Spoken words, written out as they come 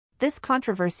This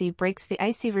controversy breaks the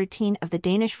icy routine of the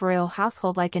Danish royal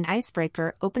household like an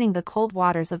icebreaker opening the cold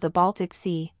waters of the Baltic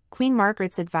Sea. Queen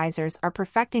Margaret's advisors are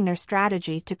perfecting their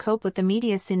strategy to cope with the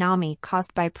media tsunami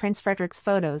caused by Prince Frederick's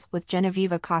photos with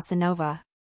Genoveva Casanova.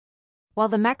 While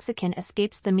the Mexican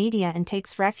escapes the media and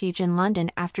takes refuge in London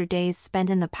after days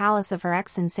spent in the palace of her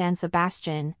ex in San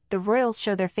Sebastian, the royals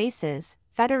show their faces.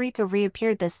 Federico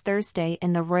reappeared this Thursday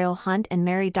in the royal hunt and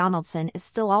Mary Donaldson is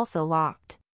still also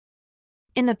locked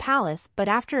in the palace, but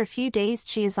after a few days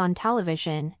she is on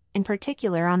television, in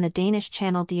particular on the Danish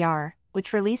channel DR,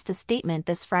 which released a statement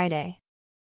this Friday.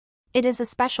 It is a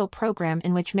special program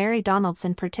in which Mary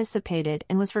Donaldson participated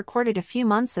and was recorded a few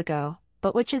months ago,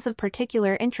 but which is of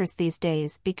particular interest these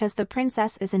days because the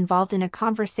princess is involved in a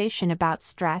conversation about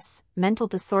stress, mental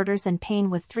disorders and pain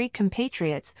with three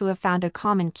compatriots who have found a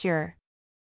common cure.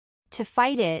 To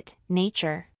fight it,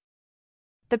 nature.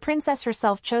 The princess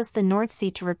herself chose the North Sea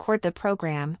to record the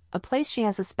program, a place she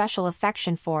has a special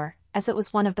affection for, as it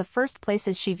was one of the first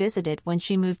places she visited when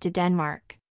she moved to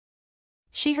Denmark.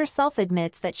 She herself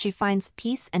admits that she finds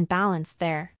peace and balance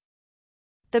there.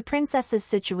 The princess's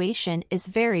situation is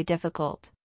very difficult.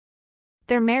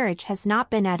 Their marriage has not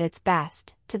been at its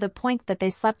best, to the point that they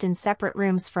slept in separate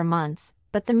rooms for months,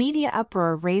 but the media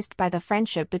uproar raised by the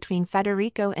friendship between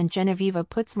Federico and Genoveva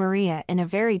puts Maria in a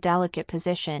very delicate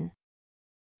position.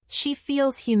 She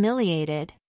feels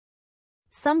humiliated.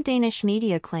 Some Danish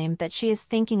media claim that she is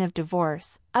thinking of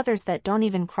divorce, others that don't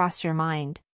even cross your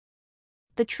mind.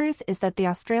 The truth is that the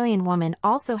Australian woman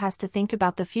also has to think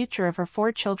about the future of her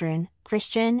 4 children,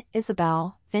 Christian,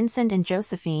 Isabel, Vincent and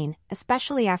Josephine,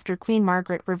 especially after Queen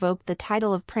Margaret revoked the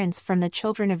title of prince from the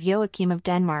children of Joachim of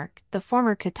Denmark. The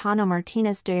former Caetano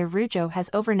Martínez de Araujo has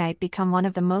overnight become one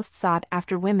of the most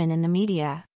sought-after women in the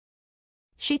media.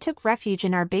 She took refuge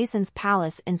in Arbazan's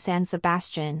palace in San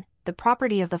Sebastian, the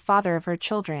property of the father of her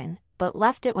children, but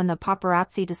left it when the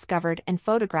paparazzi discovered and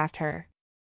photographed her.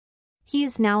 He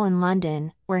is now in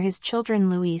London, where his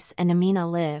children Luis and Amina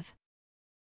live.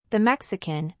 The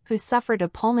Mexican, who suffered a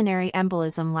pulmonary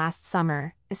embolism last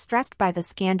summer, is stressed by the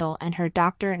scandal and her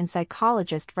doctor and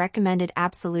psychologist recommended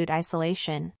absolute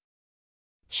isolation.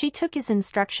 She took his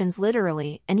instructions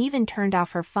literally and even turned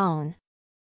off her phone.